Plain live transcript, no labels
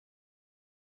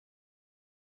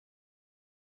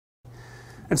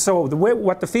And so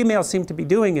what the females seem to be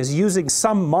doing is using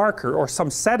some marker or some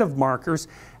set of markers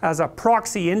as a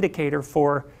proxy indicator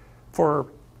for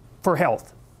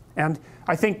health. And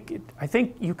I think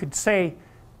you could say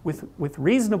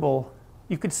reasonably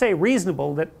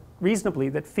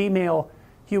that female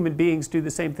human beings do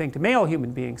the same thing to male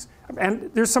human beings.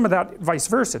 And there's some of that vice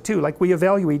versa too. Like we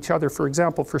evaluate each other, for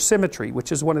example, for symmetry,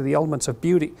 which is one of the elements of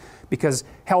beauty, because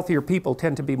healthier people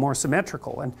tend to be more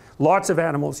symmetrical. And lots of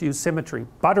animals use symmetry.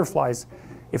 Butterflies,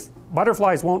 if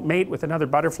butterflies won't mate with another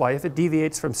butterfly if it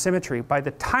deviates from symmetry by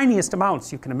the tiniest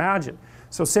amounts you can imagine.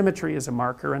 So symmetry is a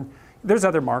marker, and there's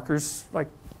other markers like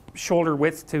shoulder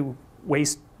width to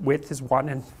waist width is one,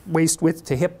 and waist width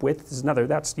to hip width is another.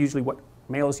 That's usually what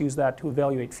males use that to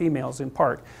evaluate females in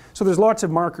part. So there's lots of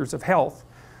markers of health.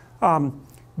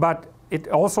 But it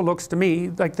also looks to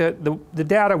me like the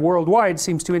data worldwide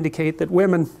seems to indicate that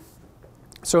women,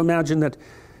 so imagine that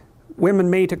women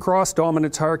mate across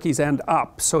dominance hierarchies and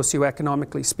up,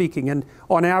 socioeconomically speaking. And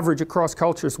on average, across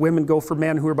cultures, women go for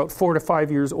men who are about 4 to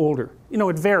 5 years older. You know,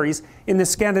 it varies. In the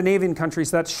Scandinavian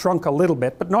countries, that's shrunk a little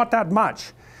bit, but not that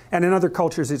much. And in other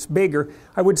cultures, it's bigger.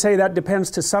 I would say that depends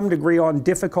to some degree on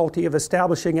difficulty of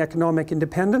establishing economic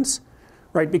independence,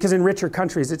 right? Because in richer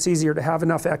countries, it's easier to have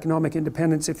enough economic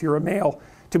independence if you're a male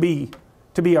to be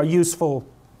a useful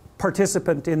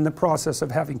participant in the process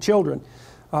of having children.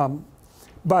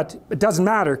 But it doesn't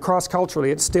matter. Cross-culturally,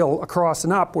 it's still across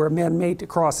and up, where men mate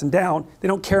across and down. They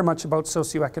don't care much about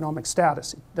socioeconomic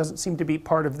status. It doesn't seem to be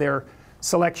part of their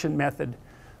selection method,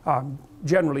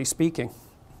 generally speaking.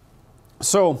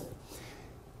 So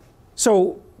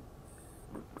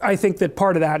I think that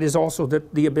part of that is also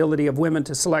the ability of women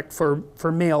to select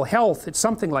for male health. It's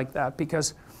something like that,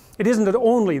 because it isn't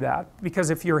only that,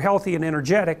 because if you're healthy and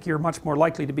energetic, you're much more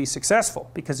likely to be successful,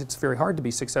 because it's very hard to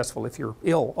be successful if you're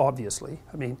ill, obviously.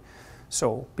 I mean,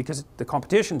 so because the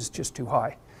competition is just too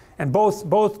high. And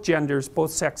both genders,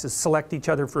 both sexes select each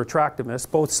other for attractiveness,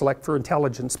 both select for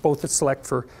intelligence, both select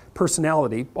for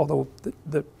personality, although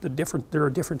there are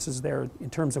differences there in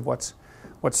terms of what's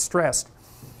stressed.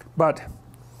 But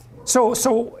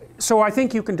so I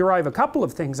think you can derive a couple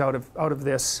of things out of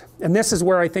this, and this is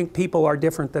where I think people are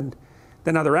different than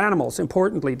other animals.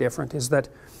 Importantly different is that,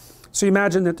 so you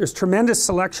imagine that there's tremendous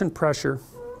selection pressure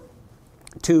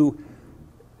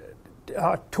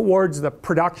towards the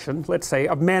production, let's say,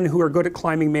 of men who are good at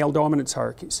climbing male dominance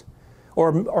hierarchies,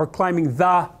 or climbing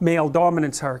the male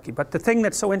dominance hierarchy. But the thing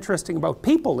that's so interesting about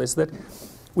people is that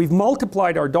we've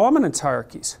multiplied our dominance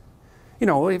hierarchies. You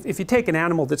know, if you take an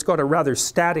animal that's got a rather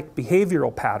static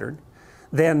behavioral pattern,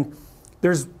 then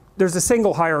there's a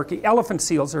single hierarchy. Elephant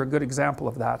seals are a good example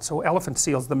of that. So elephant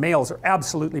seals, the males are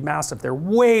absolutely massive. They're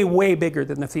way, way bigger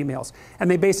than the females. And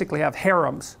they basically have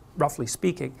harems, roughly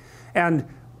speaking. And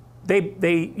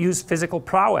they use physical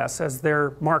prowess as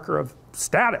their marker of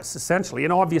status, essentially.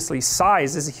 And obviously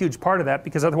size is a huge part of that,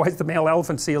 because otherwise the male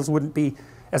elephant seals wouldn't be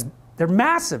as... They're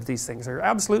massive, these things. They're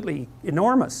absolutely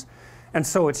enormous. And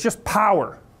so it's just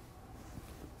power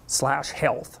 /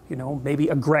 health, you know, maybe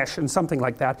aggression, something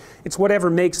like that. It's whatever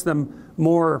makes them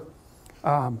more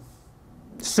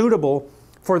suitable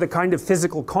for the kind of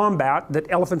physical combat that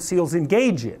elephant seals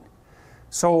engage in.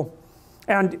 So,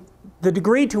 and the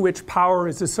degree to which power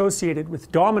is associated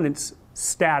with dominance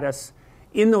status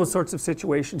in those sorts of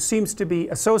situations seems to be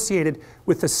associated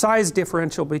with the size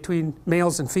differential between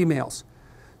males and females.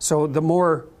 So the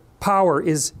more power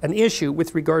is an issue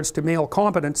with regards to male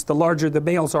competence, the larger the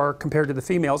males are compared to the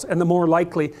females, and the more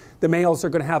likely the males are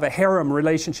going to have a harem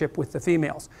relationship with the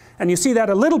females. And you see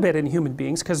that a little bit in human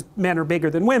beings, because men are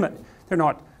bigger than women. They're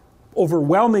not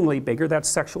overwhelmingly bigger. That's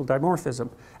sexual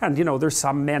dimorphism. And you know, there's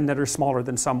some men that are smaller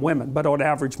than some women, but on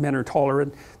average men are taller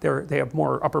and they have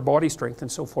more upper body strength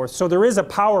and so forth. So there is a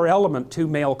power element to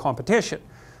male competition,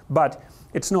 but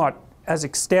it's not as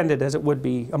extended as it would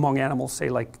be among animals, say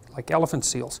like elephant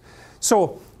seals.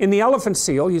 So in the elephant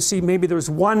seal, you see maybe there's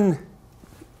one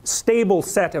stable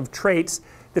set of traits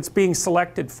that's being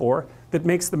selected for that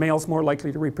makes the males more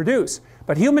likely to reproduce.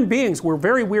 But human beings, we're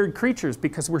very weird creatures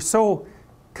because we're so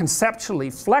conceptually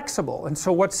flexible. And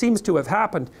so what seems to have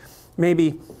happened,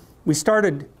 maybe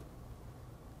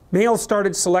males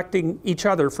started selecting each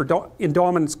other in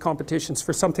dominance competitions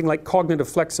for something like cognitive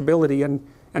flexibility and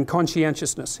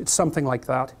conscientiousness. It's something like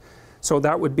that. So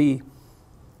that would be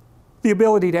the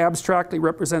ability to abstractly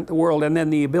represent the world, and then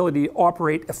the ability to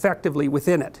operate effectively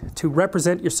within it, to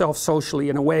represent yourself socially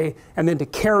in a way, and then to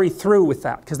carry through with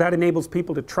that, because that enables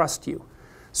people to trust you.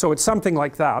 So it's something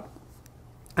like that.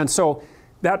 And so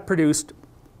that produced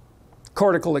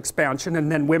cortical expansion,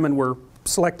 and then women were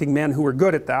selecting men who were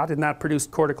good at that, and that produced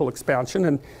cortical expansion,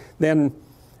 and then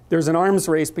there's an arms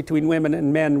race between women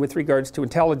and men with regards to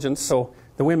intelligence. So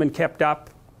the women kept up,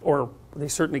 or they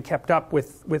certainly kept up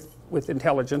with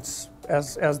intelligence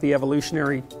as the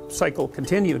evolutionary cycle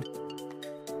continued.